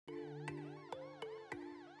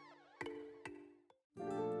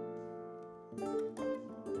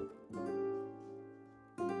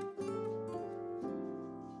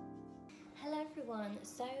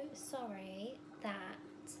so sorry that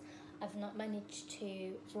I've not managed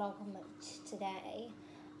to vlog much today.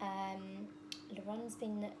 Laron's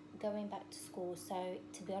been going back to school, so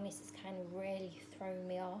to be honest, it's kind of really thrown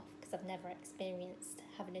me off because I've never experienced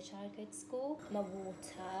having a child go to school. My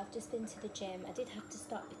water, I've just been to the gym. I did have to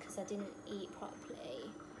stop because I didn't eat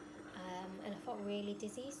properly, and I felt really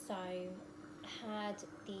dizzy, so I had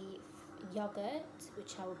the yogurt,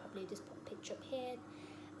 which I will probably just put a picture up here,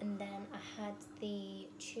 and then I had the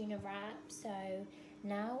tuna wrap. So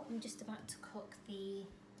now I'm just about to cook the,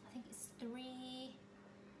 I think it's a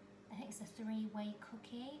 3-way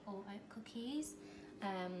cookie or oat cookies,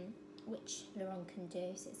 which Laron can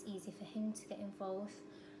do, so it's easy for him to get involved.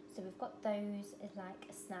 So we've got those as like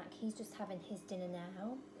a snack. He's just having his dinner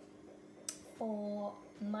now. For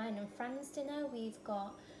mine and Fran's dinner, we've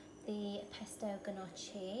got the pesto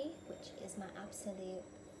gnocchi, which is my absolute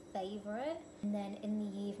favourite. And then in the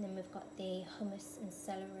evening, we've got the hummus and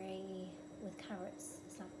celery with carrots.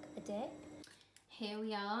 It's like a dip. Here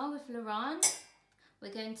we are with Laron.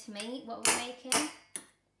 We're going to make, what we're making?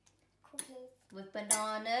 Cookies. With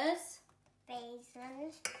bananas.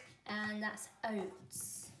 Raisins. And that's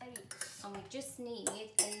oats. Oats. And we just need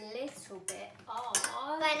a little bit of...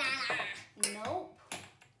 Banana. Nope.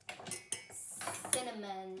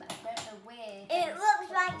 Cinnamon, but I don't know where. It looks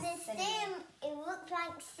like the It looks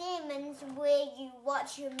like cinnamons where you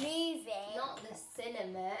watch a movie. Not the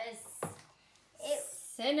cinnamon. It's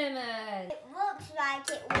cinnamon. It looks like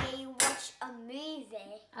it where you watch a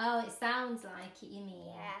movie. Oh, it sounds like it, you mean?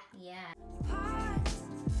 Yeah. Yeah.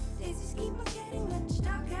 Days just keep on getting much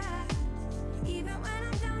darker. Even when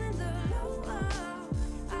I'm down in the low,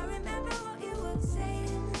 I remember what you were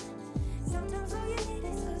saying. Sometimes all you need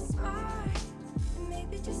is a spark, and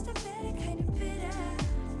maybe just a better kind of bitter,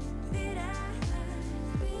 bitter,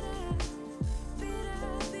 bitter, bitter, bitter,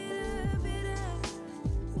 bitter,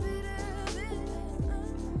 bitter, bitter.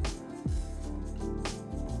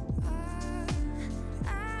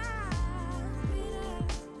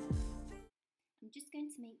 I'm just going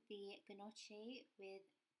to make the gnocchi with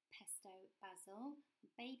pesto basil,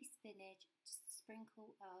 baby spinach, just a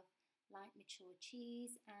sprinkle of light mature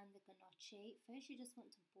cheese and the gnocchi. First you just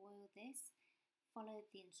want to boil this, follow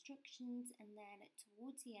the instructions, and then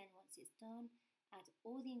towards the end, once it's done, add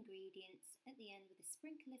all the ingredients at the end with a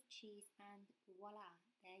sprinkle of cheese, and voila,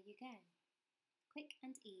 there you go. Quick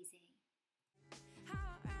and easy.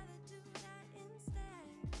 How I'd rather do that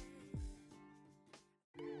instead.